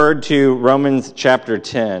word to Romans chapter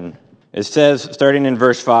 10. It says, starting in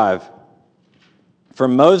verse 5, "For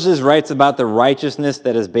Moses writes about the righteousness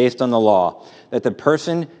that is based on the law, that the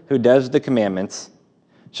person who does the commandments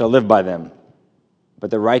shall live by them.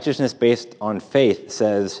 But the righteousness based on faith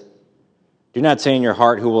says, 'Do not say in your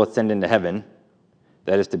heart, who will ascend into heaven,'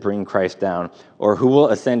 that is to bring Christ down, or who will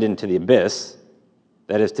ascend into the abyss,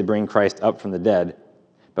 that is to bring Christ up from the dead.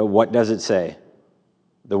 But what does it say?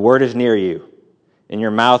 The word is near you, in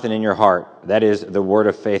your mouth and in your heart. That is the word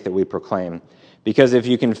of faith that we proclaim. Because if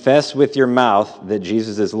you confess with your mouth that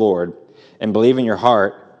Jesus is Lord, and believe in your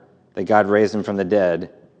heart that God raised him from the dead,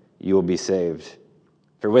 you will be saved.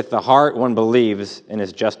 For with the heart one believes and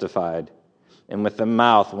is justified, and with the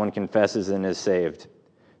mouth one confesses and is saved.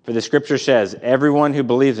 For the scripture says, everyone who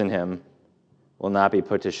believes in him will not be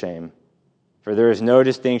put to shame. For there is no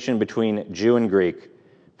distinction between Jew and Greek,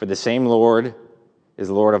 for the same Lord is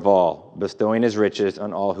Lord of all, bestowing his riches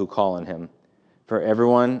on all who call on him. For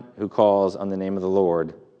everyone who calls on the name of the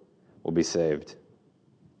Lord will be saved."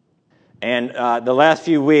 And the last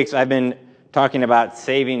few weeks I've been talking about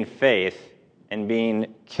saving faith and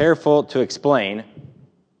being careful to explain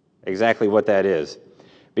exactly what that is.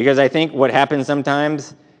 Because I think what happens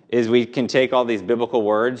sometimes is we can take all these biblical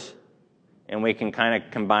words and we can kind of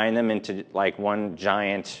combine them into like one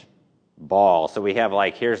giant ball. So we have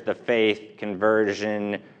like, here's the faith,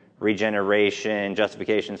 conversion, regeneration,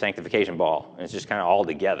 justification, sanctification ball. And it's just kind of all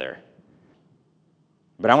together.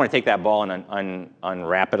 But I want to take that ball and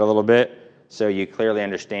unwrap it a little bit so you clearly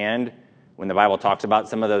understand when the Bible talks about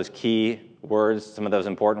some of those key words, some of those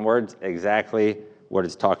important words, exactly what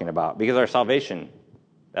it's talking about. Because our salvation,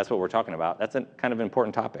 that's what we're talking about. That's a kind of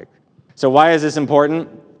important topic. So why is this important?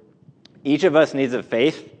 Each of us needs a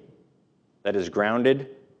faith that is grounded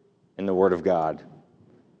in the Word of God.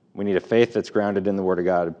 We need a faith that's grounded in the Word of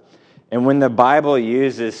God. And when the Bible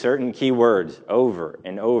uses certain key words over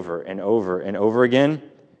and over and over and over again,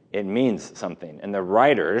 it means something. And the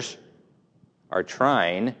writers are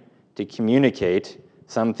trying to communicate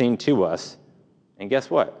something to us. And guess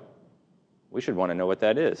what? We should want to know what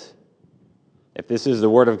that is. If this is the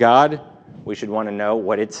Word of God, we should want to know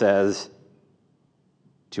what it says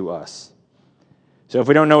to us. So if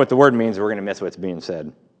we don't know what the Word means, we're going to miss what's being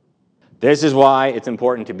said. This is why it's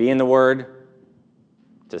important to be in the Word,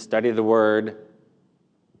 to study the Word,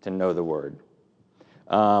 to know the Word.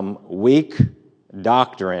 Weak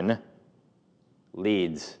doctrine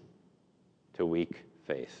leads to weak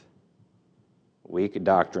faith. Weak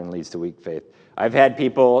doctrine leads to weak faith. I've had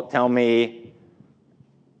people tell me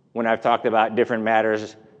when I've talked about different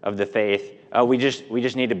matters of the faith, we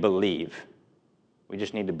just need to believe. We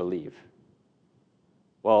just need to believe.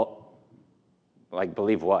 Well, like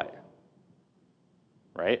believe what?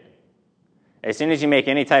 Right? As soon as you make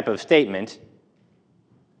any type of statement,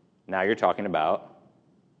 now you're talking about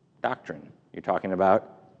doctrine. You're talking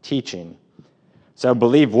about teaching. So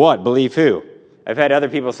believe what? Believe who? I've had other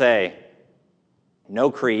people say,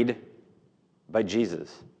 no creed, but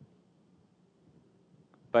Jesus.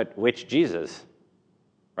 But which Jesus?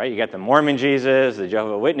 Right? You got the Mormon Jesus, the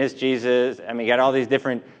Jehovah's Witness Jesus. I mean, you got all these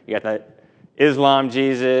different, you got the Islam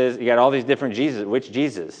Jesus, you got all these different Jesus. Which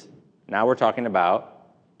Jesus? Now we're talking about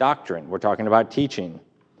doctrine. We're talking about teaching.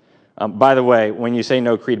 By the way, when you say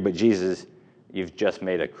no creed but Jesus, you've just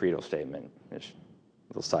made a creedal statement. Just a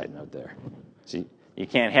little side note there. So you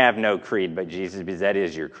can't have no creed but Jesus because that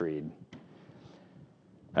is your creed.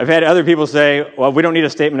 I've had other people say, well, we don't need a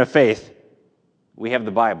statement of faith. We have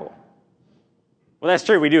the Bible. Well, that's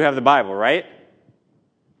true. We do have the Bible, right?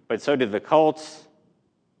 But so did the cults,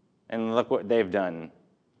 and look what they've done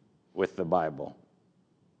with the Bible.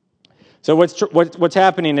 So what's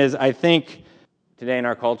happening is, I think, today in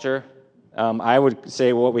our culture, I would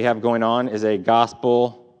say what we have going on is a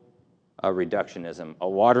gospel reductionism, a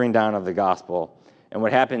watering down of the gospel. And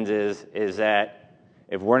what happens is that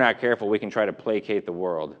if we're not careful, we can try to placate the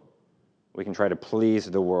world. We can try to please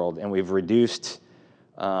the world. And we've reduced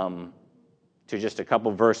to just a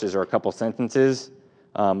couple verses or a couple sentences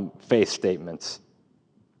faith statements.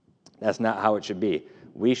 That's not how it should be.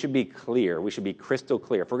 We should be clear. We should be crystal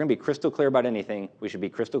clear. If we're going to be crystal clear about anything, we should be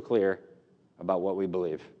crystal clear about what we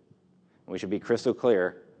believe. We should be crystal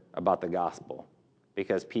clear about the gospel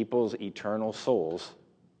because people's eternal souls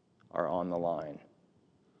are on the line.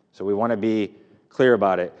 So we want to be clear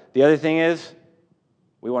about it. The other thing is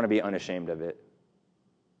we want to be unashamed of it.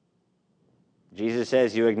 Jesus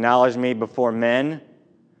says, you acknowledge me before men.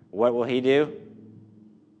 What will he do?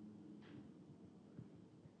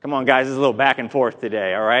 Come on, guys, this is a little back and forth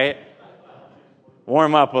today, all right?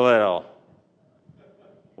 Warm up a little.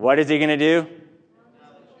 What is he going to do?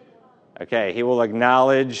 Okay, he will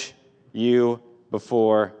acknowledge you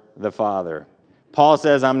before the Father. Paul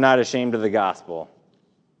says, I'm not ashamed of the gospel.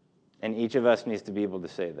 And each of us needs to be able to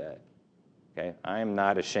say that. Okay, I am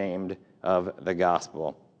not ashamed of the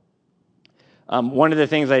gospel. One of the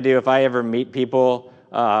things I do if I ever meet people,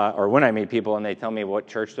 or when I meet people and they tell me what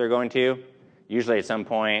church they're going to, usually at some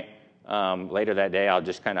point later that day, I'll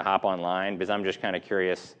just kind of hop online because I'm just kind of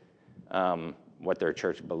curious what their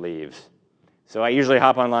church believes. So I usually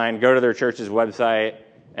hop online, go to their church's website,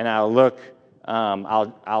 and I'll look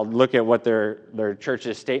at what their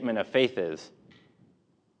church's statement of faith is.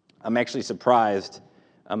 I'm actually surprised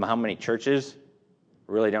how many churches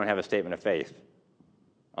really don't have a statement of faith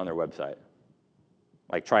on their website.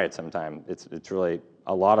 Like, try it sometime. It's really,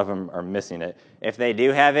 a lot of them are missing it. If they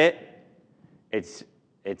do have it, it's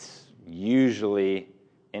usually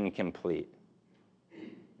incomplete.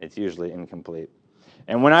 It's usually incomplete.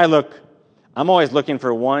 And when I look, I'm always looking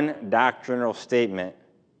for one doctrinal statement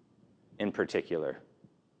in particular.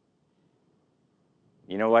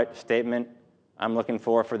 You know what statement I'm looking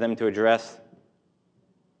for them to address?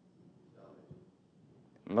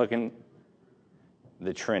 I'm looking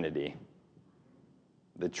the Trinity.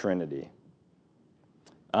 The Trinity.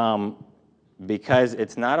 Because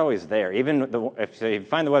it's not always there. Even if you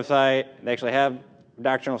find the website, they actually have a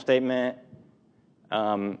doctrinal statement.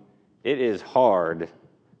 It is hard,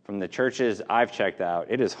 from the churches I've checked out,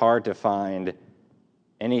 it is hard to find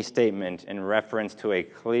any statement in reference to a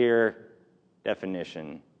clear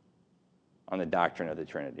definition on the doctrine of the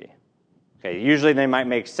Trinity. Okay, usually they might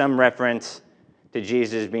make some reference to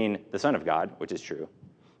Jesus being the Son of God, which is true.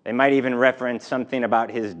 They might even reference something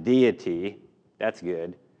about his deity. That's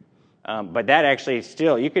good. But that actually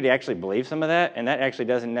still, you could actually believe some of that, and that actually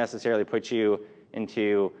doesn't necessarily put you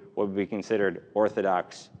into what would be considered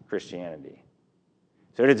Orthodox Christianity.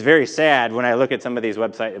 So it's very sad when I look at some of these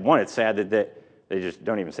websites. One, it's sad that they just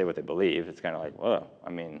don't even say what they believe. It's kind of like, well, I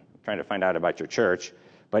mean, I'm trying to find out about your church.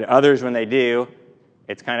 But others, when they do,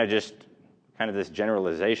 it's kind of this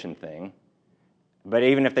generalization thing. But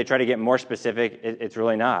even if they try to get more specific, it's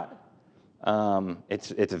really not.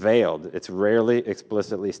 It's veiled. It's rarely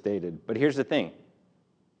explicitly stated. But here's the thing.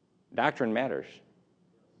 Doctrine matters.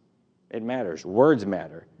 It matters. Words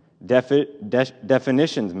matter.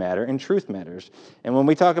 Definitions matter, and truth matters. And when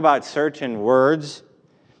we talk about certain words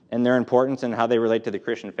and their importance and how they relate to the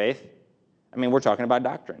Christian faith, I mean, we're talking about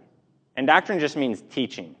doctrine. And doctrine just means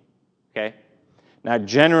teaching, okay? Now,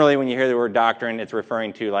 generally, when you hear the word doctrine, it's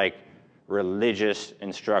referring to, like, religious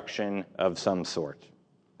instruction of some sort.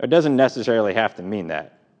 It doesn't necessarily have to mean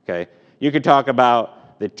that, okay? You could talk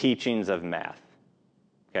about the teachings of math,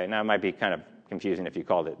 okay? Now, it might be kind of confusing if you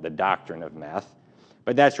called it the doctrine of math,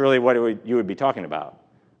 but that's really what you would be talking about,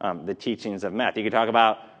 the teachings of math. You could talk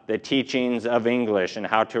about the teachings of English and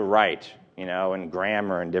how to write, and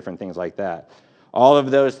grammar and different things like that. All of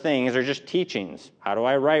those things are just teachings. How do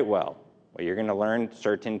I write well? Well, you're going to learn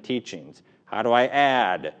certain teachings. How do I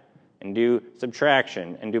add and do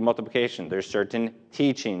subtraction and do multiplication? There's certain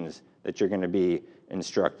teachings that you're going to be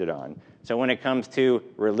instructed on. So when it comes to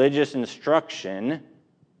religious instruction,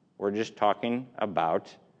 we're just talking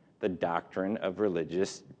about the doctrine of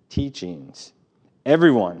religious teachings.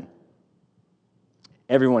 Everyone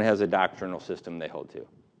has a doctrinal system they hold to.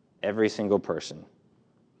 Every single person.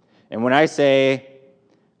 And when I say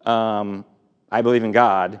I believe in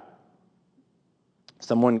God,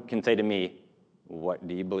 someone can say to me, what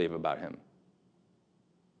do you believe about him?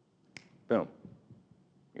 Boom.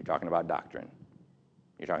 You're talking about doctrine.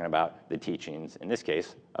 You're talking about the teachings, in this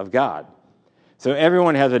case, of God. So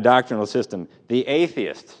everyone has a doctrinal system. The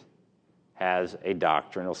atheist has a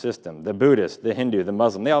doctrinal system. The Buddhist, the Hindu, the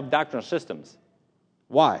Muslim, they all have doctrinal systems.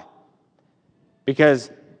 Why? Because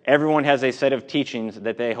everyone has a set of teachings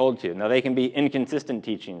that they hold to. Now, they can be inconsistent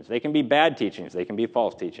teachings. They can be bad teachings. They can be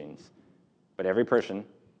false teachings. But every person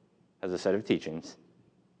has a set of teachings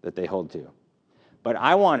that they hold to. But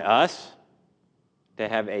I want us to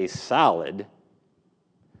have a solid,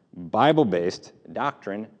 Bible-based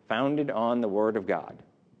doctrine founded on the Word of God.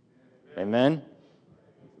 Amen?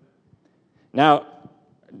 Now,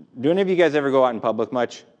 do any of you guys ever go out in public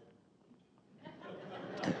much?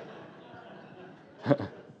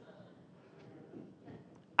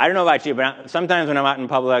 I don't know about you, but sometimes when I'm out in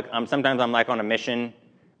public, sometimes I'm like on a mission.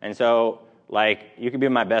 And so, like, you could be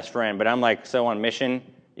my best friend, but I'm like so on mission,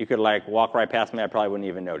 you could like walk right past me, I probably wouldn't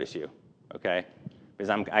even notice you, okay? Because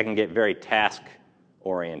I can get very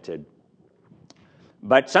task-oriented.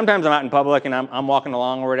 But sometimes I'm out in public and I'm walking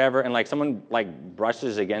along or whatever, and like someone like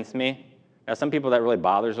brushes against me. Now, some people that really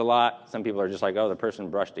bothers a lot. Some people are just like, oh, the person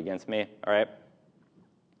brushed against me, all right?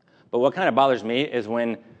 But what kind of bothers me is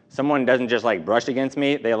when someone doesn't just like brush against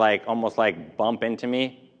me, they like almost like bump into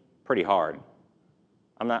me pretty hard.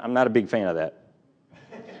 I'm not a big fan of that.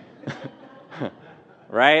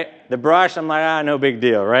 Right? The brush, I'm like, no big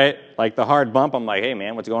deal, right? Like the hard bump, I'm like, hey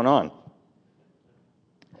man, what's going on?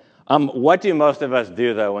 What do most of us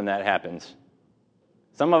do though when that happens?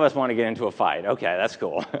 Some of us want to get into a fight. Okay, that's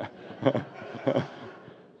cool.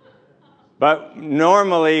 But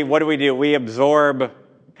normally, what do? We absorb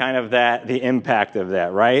kind of the impact of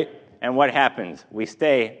that, right? And what happens? We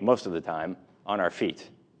stay, most of the time, on our feet,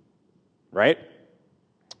 right?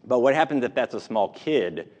 But what happens if that's a small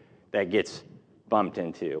kid that gets bumped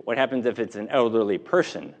into? What happens if it's an elderly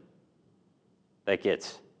person that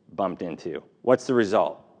gets bumped into? What's the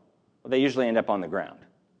result? Well, they usually end up on the ground.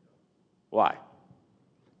 Why?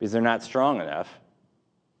 Because they're not strong enough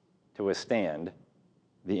to withstand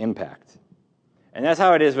the impact. And that's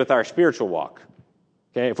how it is with our spiritual walk.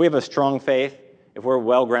 Okay? If we have a strong faith, if we're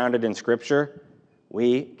well grounded in Scripture,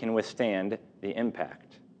 we can withstand the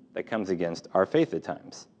impact that comes against our faith at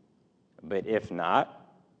times. But if not,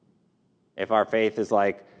 if our faith is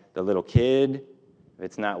like the little kid, if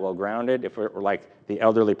it's not well grounded, if we're like the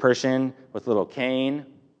elderly person with little cane,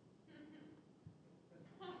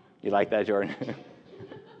 you like that, Jordan?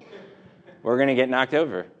 We're going to get knocked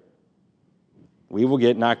over. We will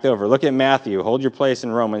get knocked over. Look at Matthew. Hold your place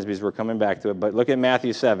in Romans because we're coming back to it. But look at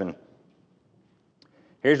Matthew 7.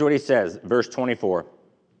 Here's what he says, verse 24.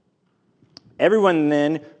 Everyone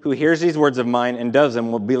then who hears these words of mine and does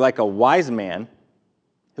them will be like a wise man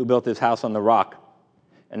who built his house on the rock.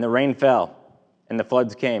 And the rain fell, and the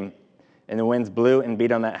floods came, and the winds blew and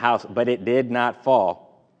beat on that house. But it did not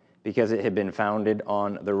fall, because it had been founded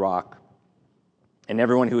on the rock. And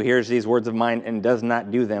everyone who hears these words of mine and does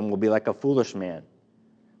not do them will be like a foolish man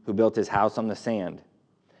who built his house on the sand.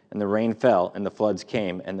 And the rain fell, and the floods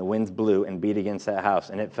came, and the winds blew and beat against that house,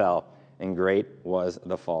 and it fell, and great was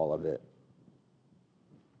the fall of it.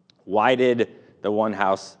 Why did the one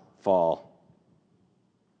house fall?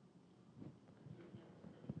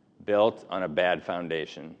 Built on a bad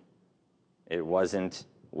foundation. It wasn't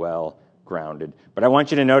well grounded. But I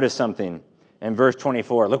want you to notice something in verse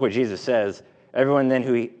 24. Look what Jesus says. Everyone then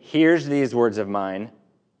who hears these words of mine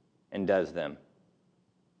and does them.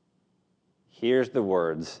 Hears the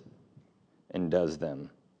words and does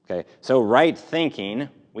them. Okay? So right thinking,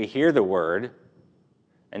 we hear the word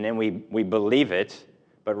and then we believe it,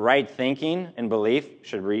 but right thinking and belief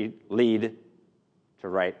should lead to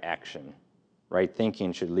right action. Right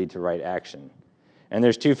thinking should lead to right action. And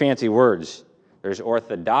there's two fancy words. There's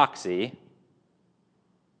orthodoxy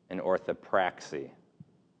and orthopraxy.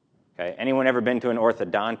 Okay, anyone ever been to an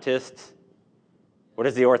orthodontist? What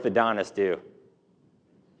does the orthodontist do?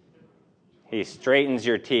 He straightens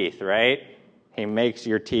your teeth, right? He makes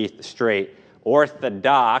your teeth straight.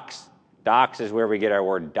 Orthodox, dox is where we get our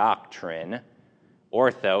word doctrine.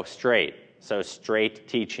 Ortho, straight. So straight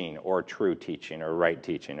teaching or true teaching or right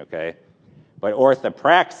teaching, okay? But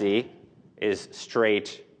orthopraxy is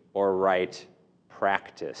straight or right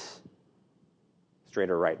practice. Straight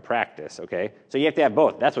or right practice, okay? So you have to have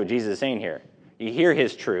both. That's what Jesus is saying here. You hear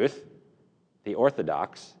his truth, the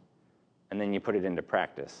orthodox, and then you put it into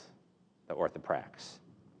practice, the orthoprax.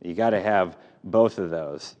 You got to have both of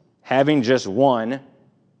those. Having just one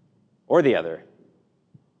or the other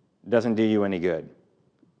doesn't do you any good.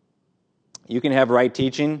 You can have right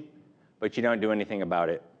teaching, but you don't do anything about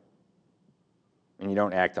it. And you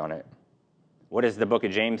don't act on it. What does the book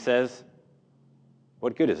of James says?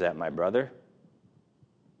 What good is that, my brother?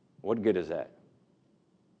 What good is that?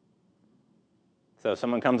 So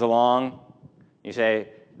someone comes along, you say,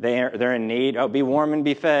 they're in need. Oh, be warm and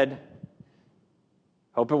be fed.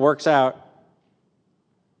 Hope it works out.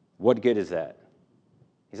 What good is that?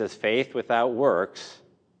 He says, faith without works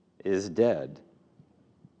is dead.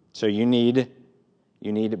 So you need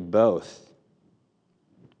both.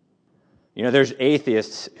 You know, there's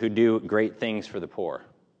atheists who do great things for the poor.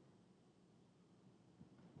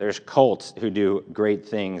 There's cults who do great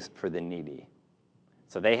things for the needy.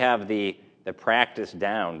 So they have the practice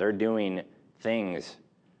down. They're doing things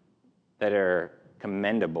that are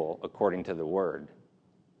commendable according to the word.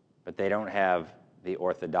 But they don't have the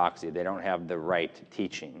orthodoxy. They don't have the right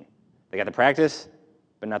teaching. They got the practice,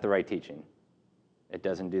 but not the right teaching. It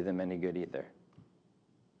doesn't do them any good either.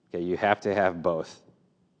 Okay, you have to have both.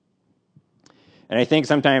 And I think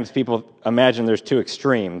sometimes people imagine there's two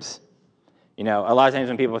extremes. You know, a lot of times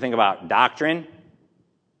when people think about doctrine,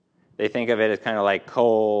 they think of it as kind of like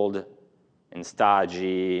cold and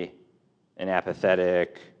stodgy and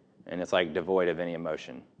apathetic, and it's like devoid of any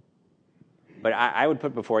emotion. But I would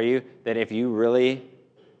put before you that if you really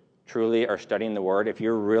truly are studying the Word, if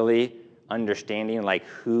you're really understanding like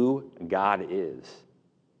who God is,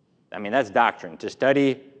 I mean, that's doctrine. To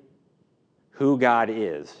study who God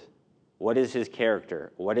is, what is his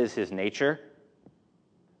character, what is his nature,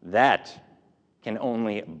 that can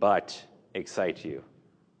only but excite you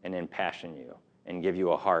and impassion you and give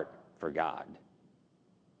you a heart for God.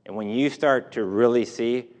 And when you start to really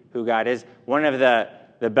see who God is, one of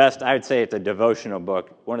the best, I would say it's a devotional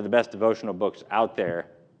book, one of the best devotional books out there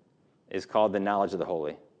is called The Knowledge of the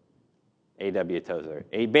Holy, A.W. Tozer.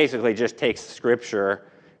 He basically just takes Scripture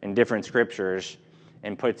and different Scriptures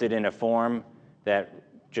and puts it in a form that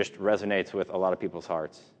just resonates with a lot of people's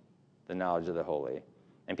hearts, The Knowledge of the Holy.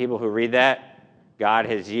 And people who read that, God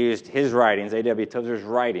has used his writings, A.W. Tozer's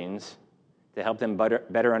writings, to help them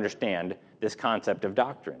better understand this concept of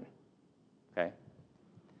doctrine. Okay?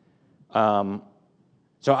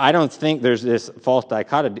 So I don't think there's this false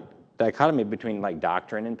dichotomy between like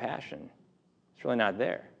doctrine and passion. It's really not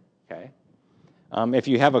there. Okay? If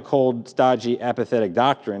you have a cold, stodgy, apathetic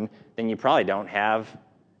doctrine, then you probably don't have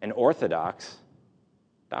an orthodox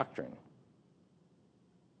doctrine.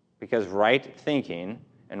 Because right thinking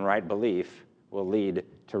and right belief will lead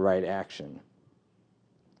to right action.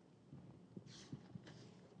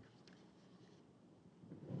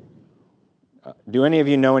 Do any of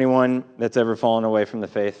you know anyone that's ever fallen away from the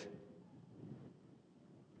faith?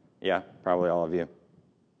 Yeah, probably all of you.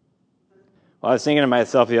 Well, I was thinking to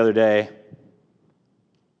myself the other day,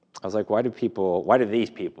 I was like, why do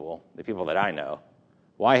these people, the people that I know,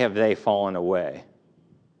 why have they fallen away?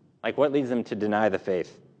 Like, what leads them to deny the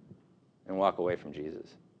faith and walk away from Jesus?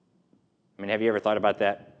 I mean, have you ever thought about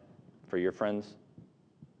that for your friends?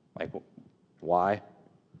 Like, why?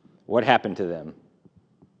 What happened to them?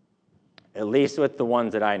 At least with the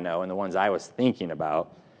ones that I know and the ones I was thinking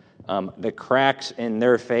about, the cracks in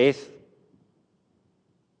their faith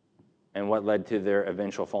and what led to their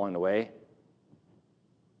eventual falling away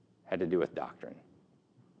had to do with doctrine.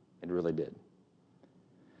 It really did.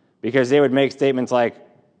 Because they would make statements like,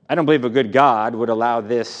 I don't believe a good God would allow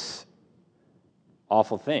this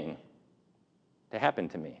awful thing to happen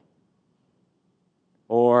to me.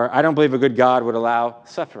 Or, I don't believe a good God would allow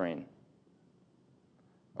suffering.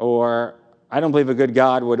 Or, I don't believe a good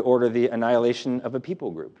God would order the annihilation of a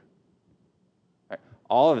people group. Right?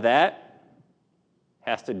 All of that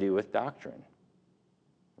has to do with doctrine.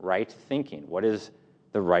 Right thinking. What is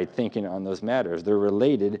the right thinking on those matters? They're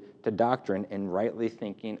related to doctrine and rightly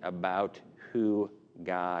thinking about who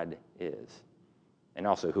God is and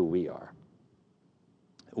also who we are.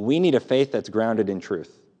 We need a faith that's grounded in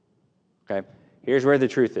truth. Okay? Here's where the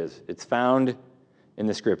truth is. It's found in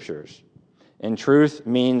the Scriptures. And truth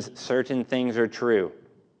means certain things are true.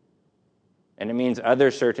 And it means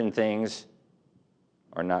other certain things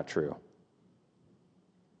are not true.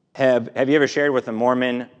 Have you ever shared with a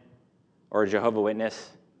Mormon or a Jehovah's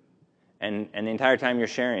Witness, and the entire time you're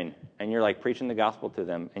sharing, and you're like preaching the gospel to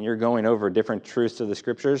them, and you're going over different truths of the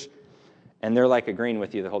Scriptures, and they're like agreeing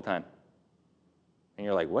with you the whole time. And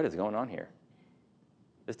you're like, what is going on here?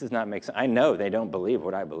 This does not make sense. I know they don't believe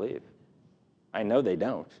what I believe. I know they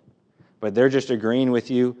don't. But they're just agreeing with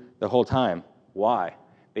you the whole time. Why?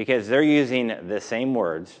 Because they're using the same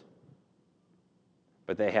words,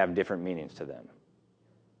 but they have different meanings to them.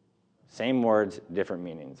 Same words, different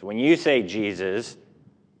meanings. When you say Jesus,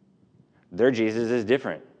 their Jesus is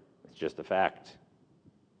different. It's just a fact.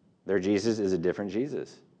 Their Jesus is a different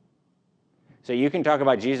Jesus. So you can talk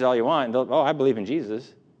about Jesus all you want, and they'll, I believe in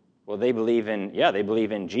Jesus. Well, they believe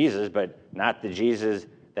in Jesus, but not the Jesus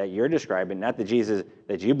that you're describing, not the Jesus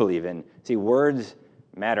that you believe in. See, words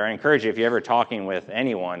matter. I encourage you, if you're ever talking with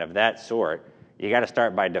anyone of that sort, you got to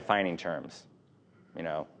start by defining terms. You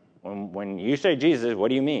know, when you say Jesus, what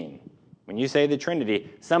do you mean? When you say the Trinity,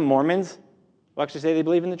 some Mormons will actually say they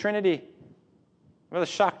believe in the Trinity. Well, that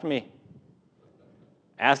shocked me.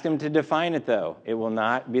 Ask them to define it, though. It will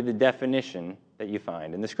not be the definition that you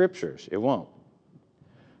find in the Scriptures. It won't.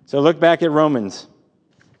 So look back at Romans,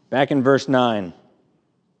 back in verse 9.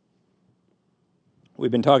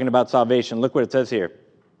 We've been talking about salvation. Look what it says here.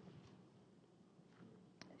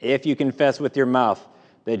 If you confess with your mouth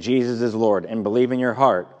that Jesus is Lord and believe in your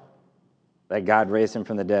heart that God raised him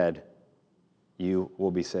from the dead, you will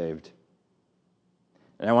be saved.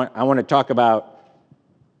 And I want to talk about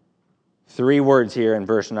 3 words here in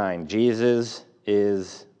verse 9. Jesus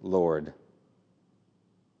is Lord.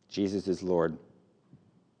 Jesus is Lord.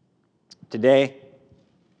 Today,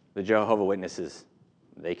 the Jehovah's Witnesses,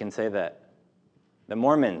 they can say that. The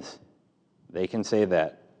Mormons, they can say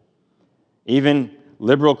that. Even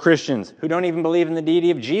liberal Christians who don't even believe in the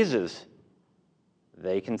deity of Jesus,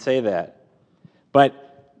 they can say that.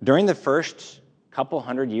 But during the first couple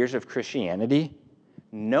hundred years of Christianity,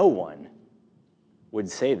 no one would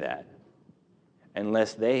say that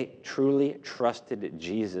unless they truly trusted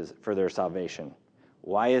Jesus for their salvation.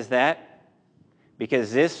 Why is that?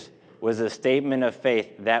 Because this was a statement of faith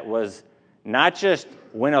that was not just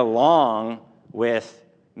went along with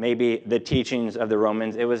maybe the teachings of the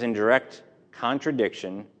Romans, it was in direct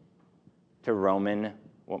contradiction to Roman,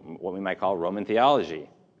 what we might call Roman theology.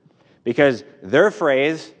 Because their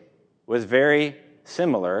phrase was very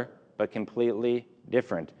similar, but completely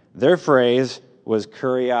different. Their phrase was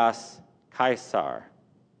Kurios Caesar.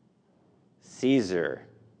 Caesar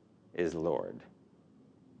is Lord.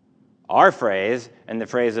 Our phrase, and the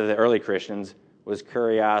phrase of the early Christians, was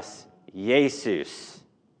Kurios Jesus.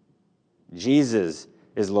 Jesus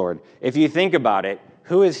is Lord. If you think about it,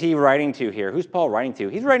 who is he writing to here? Who's Paul writing to?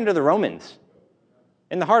 He's writing to the Romans,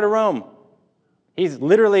 in the heart of Rome. He's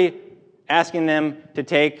literally asking them to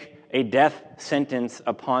take a death sentence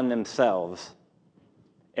upon themselves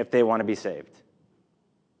if they want to be saved.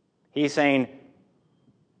 He's saying,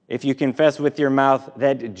 if you confess with your mouth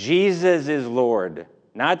that Jesus is Lord,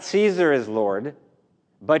 not Caesar is Lord,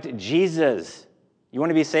 but Jesus. You want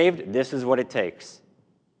to be saved? This is what it takes.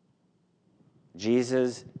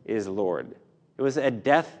 Jesus is Lord. It was a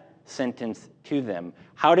death sentence to them.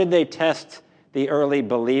 How did they test the early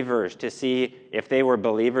believers to see if they were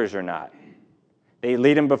believers or not? They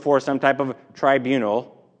lead them before some type of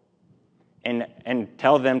tribunal and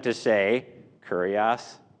tell them to say,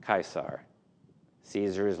 Kurios Caesar.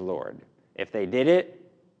 Caesar is Lord. If they did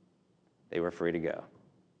it, they were free to go.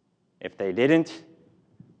 If they didn't,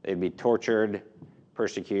 they'd be tortured,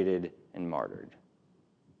 persecuted, and martyred.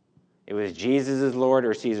 It was Jesus is Lord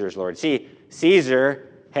or Caesar's Lord. See, Caesar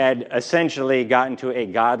had essentially gotten to a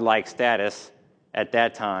godlike status at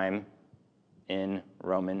that time in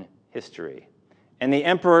Roman history. And the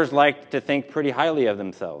emperors liked to think pretty highly of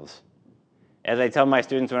themselves. As I tell my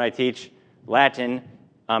students when I teach Latin,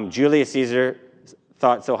 Julius Caesar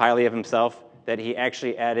thought so highly of himself that he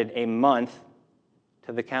actually added a month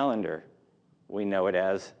to the calendar. We know it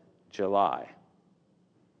as July.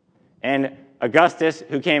 And Augustus,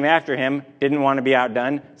 who came after him, didn't want to be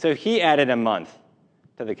outdone, so he added a month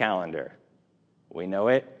to the calendar. We know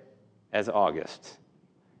it as August.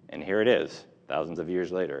 And here it is, thousands of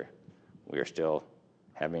years later. We are still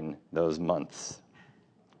having those months.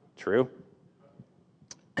 True?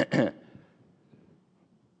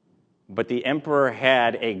 But the emperor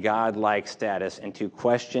had a godlike status, and to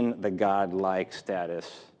question the godlike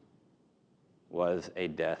status was a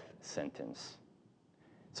death sentence.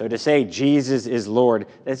 So to say Jesus is Lord,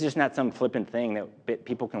 that's just not some flippant thing that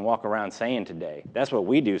people can walk around saying today. That's what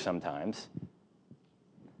we do sometimes.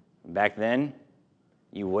 Back then,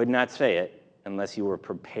 you would not say it unless you were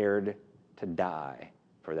prepared to die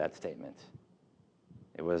for that statement.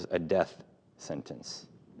 It was a death sentence.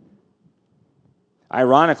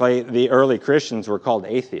 Ironically, the early Christians were called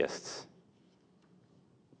atheists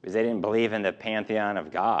because they didn't believe in the pantheon of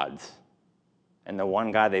gods. And the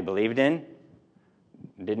one God they believed in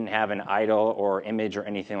didn't have an idol or image or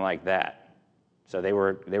anything like that. So they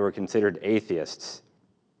were considered atheists.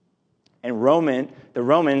 And the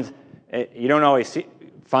Romans, you don't always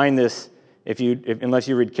find this unless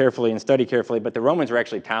you read carefully and study carefully, but the Romans were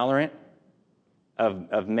actually tolerant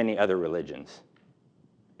of many other religions.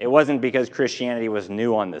 It wasn't because Christianity was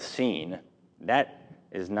new on the scene. That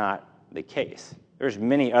is not the case. There's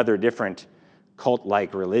many other different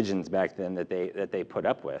cult-like religions back then that they put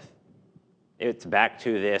up with. It's back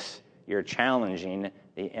to this, you're challenging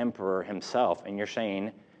the emperor himself, and you're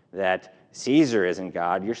saying that Caesar isn't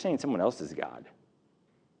God. You're saying someone else is God.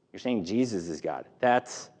 You're saying Jesus is God.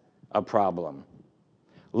 That's a problem.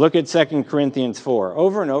 Look at 2 Corinthians 4.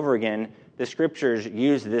 Over and over again, the scriptures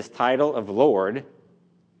use this title of Lord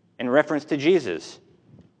in reference to Jesus.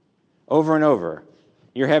 Over and over.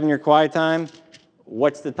 You're having your quiet time.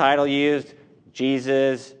 What's the title used?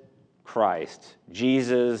 Jesus Christ.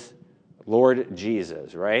 Jesus, Lord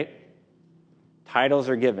Jesus, right? Titles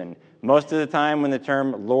are given. Most of the time when the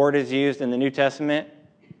term Lord is used in the New Testament,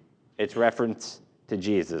 it's reference to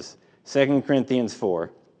Jesus. 2 Corinthians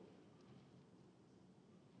 4.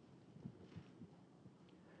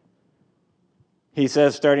 He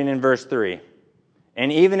says, starting in verse 3,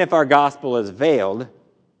 "And even if our gospel is veiled,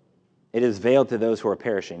 it is veiled to those who are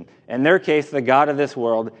perishing. In their case, the God of this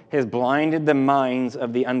world has blinded the minds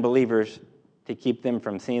of the unbelievers to keep them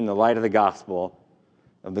from seeing the light of the gospel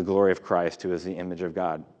of the glory of Christ, who is the image of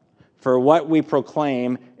God. For what we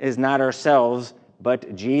proclaim is not ourselves,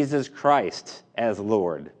 but Jesus Christ as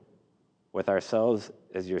Lord, with ourselves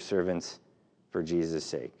as your servants for Jesus'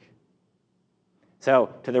 sake."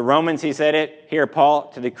 So to the Romans he said it. Here, Paul,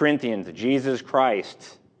 to the Corinthians, Jesus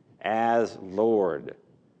Christ as Lord.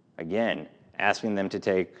 Again, asking them to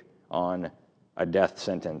take on a death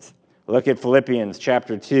sentence. Look at Philippians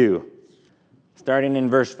chapter 2, starting in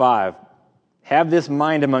verse 5. Have this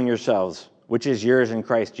mind among yourselves, which is yours in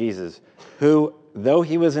Christ Jesus, who, though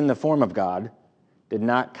he was in the form of God, did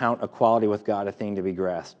not count equality with God a thing to be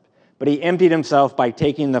grasped. But he emptied himself by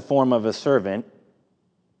taking the form of a servant,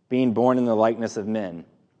 being born in the likeness of men.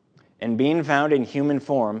 And being found in human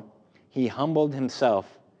form, he humbled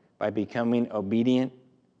himself by becoming obedient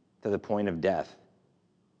to the point of death,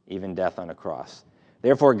 even death on a cross.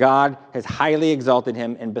 Therefore God has highly exalted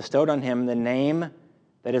him and bestowed on him the name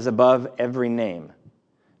that is above every name,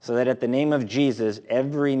 so that at the name of Jesus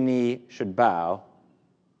every knee should bow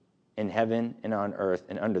in heaven and on earth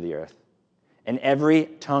and under the earth, and every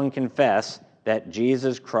tongue confess that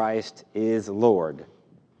Jesus Christ is Lord,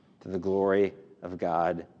 to the glory of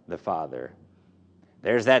God the Father.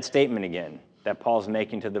 There's that statement again that Paul's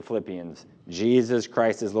making to the Philippians. Jesus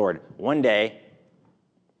Christ is Lord. One day,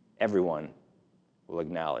 everyone will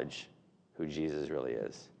acknowledge who Jesus really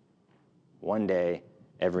is. One day,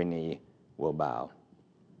 every knee will bow.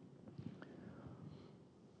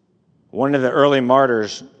 One of the early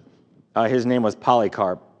martyrs, his name was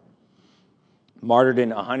Polycarp, martyred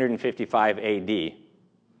in 155 AD.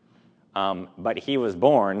 But he was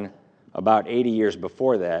born about 80 years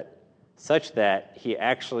before that, such that he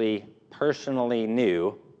actually personally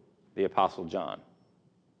knew the Apostle John.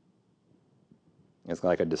 It's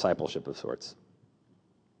like a discipleship of sorts.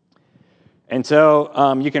 And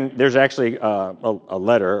so there's actually a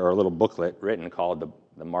letter or a little booklet written called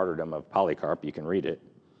the Martyrdom of Polycarp. You can read it.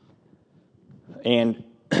 And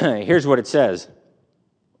here's what it says.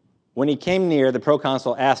 When he came near, the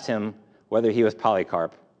proconsul asked him whether he was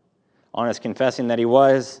Polycarp. On his confessing that he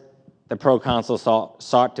was, the proconsul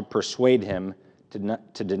sought to persuade him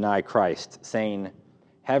to deny Christ, saying,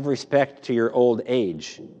 "Have respect to your old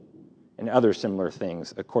age," and other similar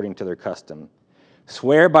things, according to their custom.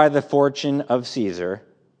 "Swear by the fortune of Caesar,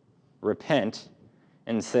 repent,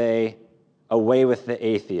 and say, away with the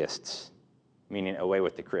atheists," meaning away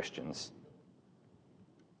with the Christians.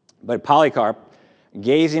 But Polycarp,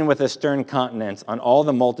 gazing with a stern countenance on all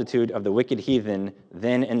the multitude of the wicked heathen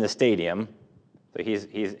then in the stadium, so he's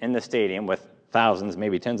in the stadium with thousands,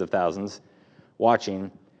 maybe tens of thousands,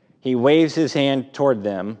 watching, he waves his hand toward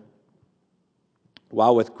them,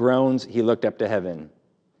 while with groans he looked up to heaven,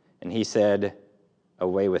 and he said,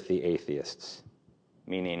 "Away with the atheists,"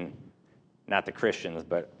 meaning not the Christians,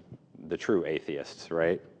 but the true atheists,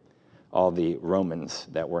 right? All the Romans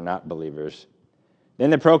that were not believers. Then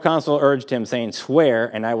the proconsul urged him, saying, "Swear,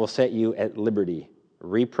 and I will set you at liberty.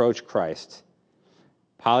 Reproach Christ."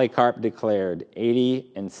 Polycarp declared,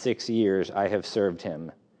 86 years I have served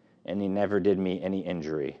him, and he never did me any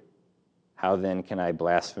injury. How then can I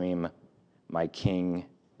blaspheme my King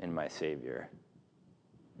and my Savior?"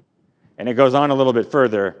 And it goes on a little bit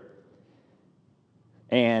further,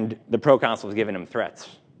 and the proconsul was giving him threats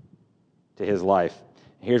to his life.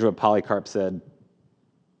 Here's what Polycarp said,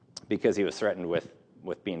 because he was threatened with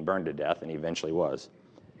being burned to death, and he eventually was.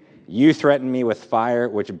 "You threaten me with fire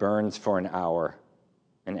which burns for an hour,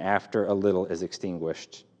 and after a little is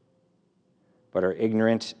extinguished, but are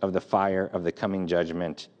ignorant of the fire of the coming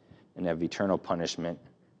judgment and of eternal punishment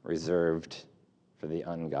reserved for the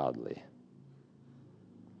ungodly."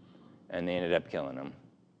 And they ended up killing him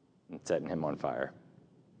and setting him on fire.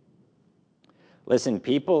 Listen,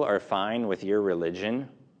 people are fine with your religion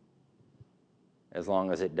as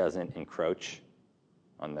long as it doesn't encroach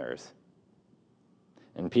on theirs.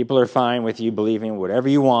 And people are fine with you believing whatever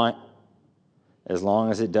you want as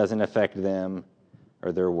long as it doesn't affect them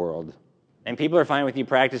or their world. And people are fine with you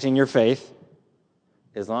practicing your faith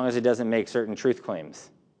as long as it doesn't make certain truth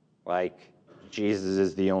claims, like Jesus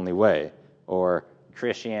is the only way, or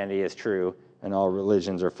Christianity is true and all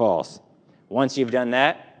religions are false. Once you've done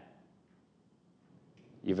that,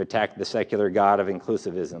 you've attacked the secular God of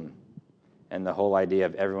inclusivism and the whole idea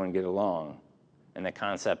of everyone get along and the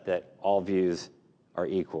concept that all views are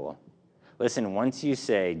equal. Listen, once you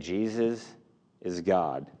say Jesus is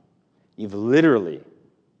God, you've literally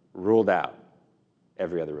ruled out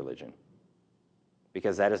every other religion,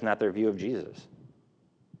 because that is not their view of Jesus.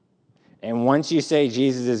 And once you say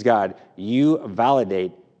Jesus is God, you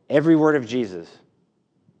validate every word of Jesus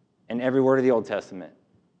and every word of the Old Testament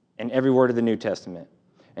and every word of the New Testament.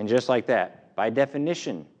 And just like that, by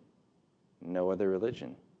definition, no other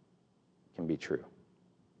religion can be true.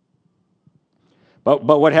 But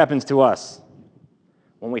what happens to us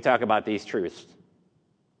when we talk about these truths?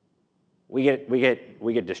 we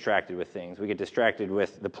get distracted with things. We get distracted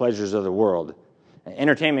with the pleasures of the world. And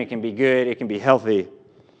entertainment can be good, it can be healthy,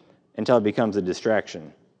 until it becomes a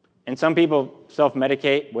distraction. And some people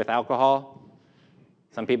self-medicate with alcohol.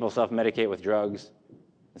 Some people self-medicate with drugs.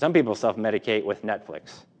 Some people self-medicate with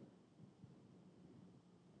Netflix.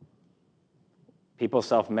 People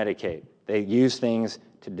self-medicate. They use things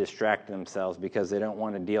to distract themselves because they don't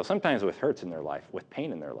want to deal sometimes with hurts in their life, with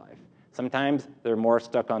pain in their life. Sometimes they're more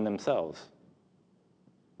stuck on themselves.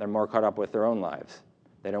 They're more caught up with their own lives.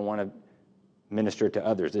 They don't want to minister to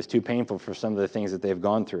others. It's too painful for some of the things that they've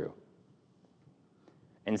gone through.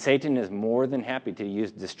 And Satan is more than happy to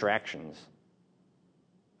use distractions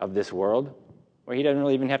of this world where he doesn't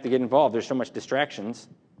really even have to get involved. There's so much distractions.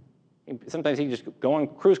 Sometimes he just go on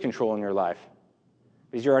cruise control in your life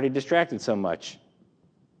because you're already distracted so much.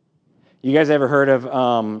 You guys ever heard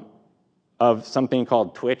of something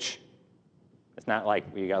called Twitch? It's not like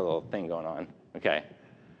you got a little thing going on. Okay.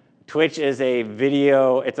 Twitch is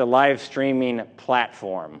it's a live streaming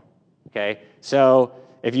platform. Okay. So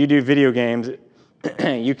if you do video games,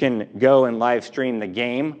 you can go and live stream the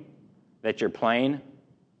game that you're playing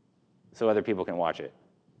so other people can watch it.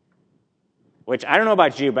 Which, I don't know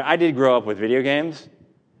about you, but I did grow up with video games,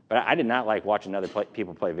 but I did not like watching other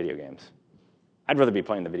people play video games. I'd rather be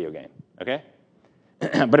playing the video game, okay?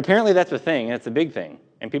 But apparently that's a thing, and it's a big thing.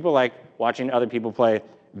 And people like watching other people play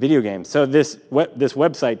video games. So this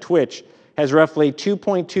website, Twitch, has roughly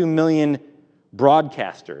 2.2 million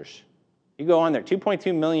broadcasters. You go on there,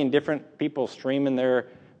 2.2 million different people streaming their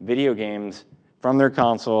video games from their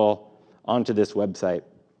console onto this website.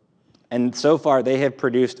 And so far, they have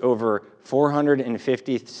produced over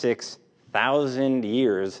 456,000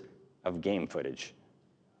 years of game footage.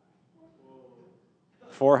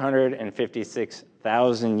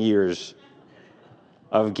 456,000 years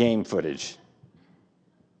of game footage.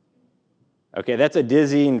 Okay, that's a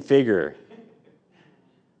dizzying figure.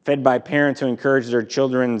 Fed by parents who encourage their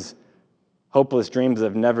children's hopeless dreams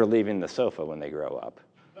of never leaving the sofa when they grow up.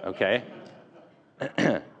 Okay?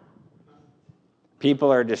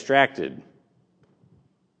 People are distracted.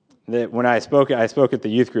 When I spoke at the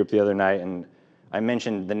youth group the other night, and I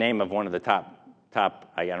mentioned the name of one of the top. I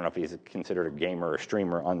don't know if he's considered a gamer or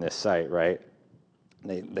streamer on this site, right?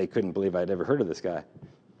 They couldn't believe I'd ever heard of this guy.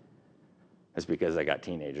 That's because I got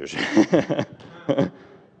teenagers.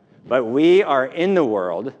 But we are in the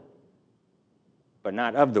world, but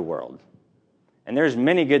not of the world. And there's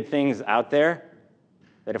many good things out there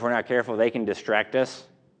that if we're not careful, they can distract us.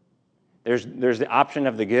 There's the option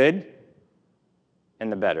of the good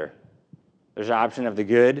and the better. There's the option of the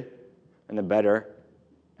good and the better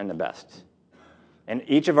and the best. And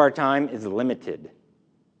each of our time is limited.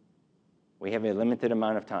 We have a limited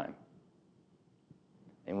amount of time.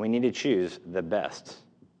 And we need to choose the best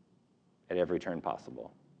at every turn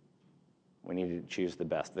possible. We need to choose the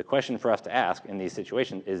best. The question for us to ask in these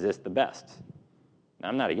situations, is this the best? Now,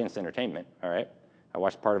 I'm not against entertainment, all right? I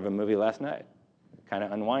watched part of a movie last night, kind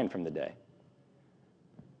of unwind from the day.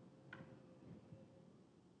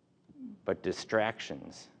 But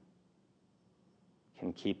distractions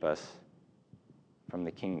can keep us from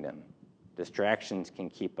the kingdom. Distractions can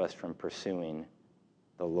keep us from pursuing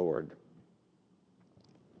the Lord.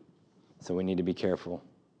 So we need to be careful.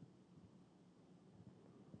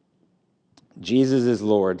 Jesus is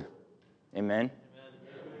Lord. Amen?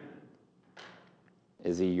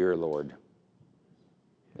 Is he your Lord?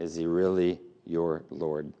 Is he really your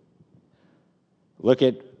Lord? Look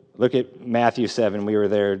at Matthew 7. We were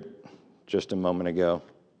there just a moment ago.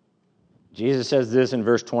 Jesus says this in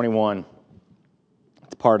verse 21.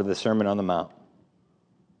 It's part of the Sermon on the Mount.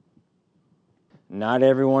 Not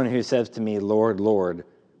everyone who says to me, Lord, Lord,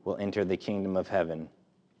 will enter the kingdom of heaven,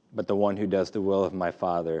 but the one who does the will of my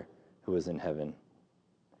Father who is in heaven.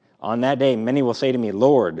 On that day, many will say to me,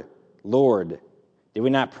 Lord, Lord, did we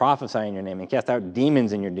not prophesy in your name and cast out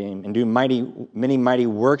demons in your name and do many mighty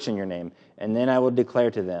works in your name? And then I will declare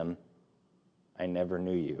to them, I never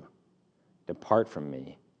knew you. Depart from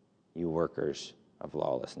me, you workers of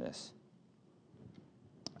lawlessness.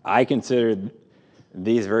 I consider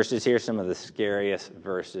these verses here some of the scariest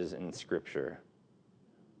verses in Scripture.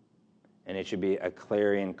 And it should be a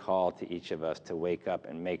clarion call to each of us to wake up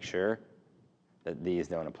and make sure that these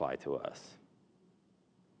don't apply to us.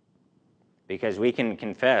 Because we can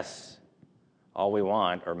confess all we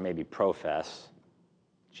want, or maybe profess,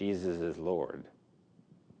 Jesus is Lord.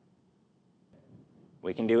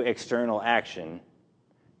 We can do external action.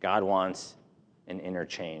 God wants an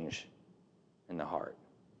interchange in the heart.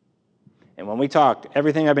 And when we talk,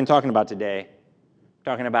 everything I've been talking about today,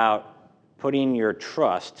 talking about putting your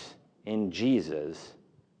trust in Jesus,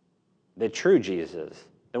 the true Jesus,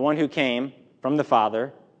 the one who came from the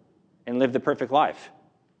Father and lived the perfect life,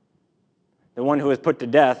 the one who was put to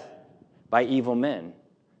death by evil men,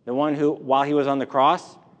 the one who, while he was on the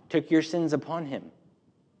cross, took your sins upon him,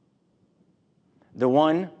 the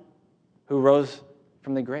one who rose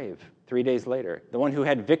from the grave 3 days later, the one who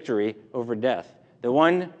had victory over death, the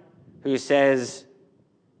one who says,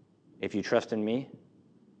 if you trust in me,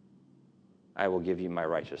 I will give you my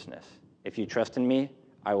righteousness. If you trust in me,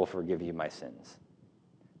 I will forgive you my sins.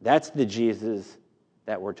 That's the Jesus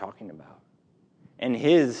that we're talking about. And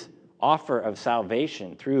his offer of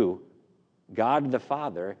salvation through God the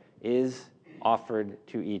Father is offered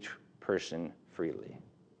to each person freely.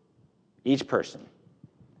 Each person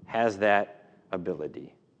has that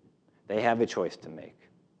ability. They have a choice to make.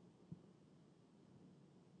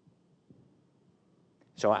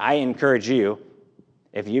 So I encourage you,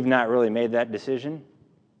 if you've not really made that decision,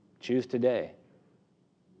 choose today.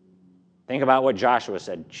 Think about what Joshua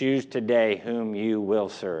said. Choose today whom you will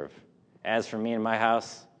serve. As for me and my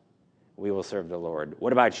house, we will serve the Lord.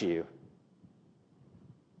 What about you?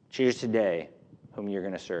 Choose today whom you're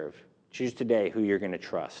going to serve. Choose today who you're going to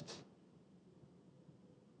trust.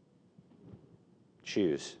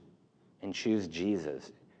 Choose. And choose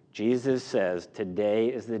Jesus. Jesus says today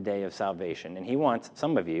is the day of salvation. And he wants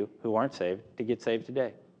some of you who aren't saved to get saved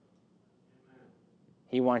today.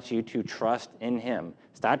 He wants you to trust in him.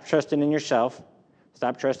 Stop trusting in yourself.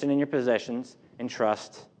 Stop trusting in your possessions and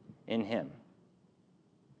trust in him.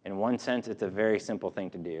 In one sense, it's a very simple thing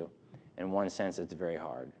to do. In one sense, it's very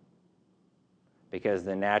hard. Because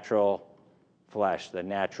the natural flesh, the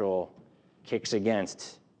natural kicks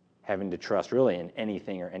against having to trust really in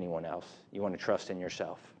anything or anyone else. You want to trust in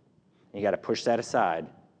yourself. You got to push that aside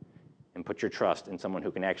and put your trust in someone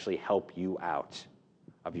who can actually help you out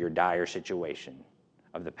of your dire situation,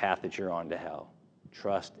 of the path that you're on to hell.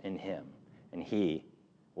 Trust in him, and he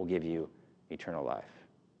will give you eternal life.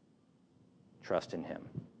 Trust in him.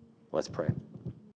 Let's pray.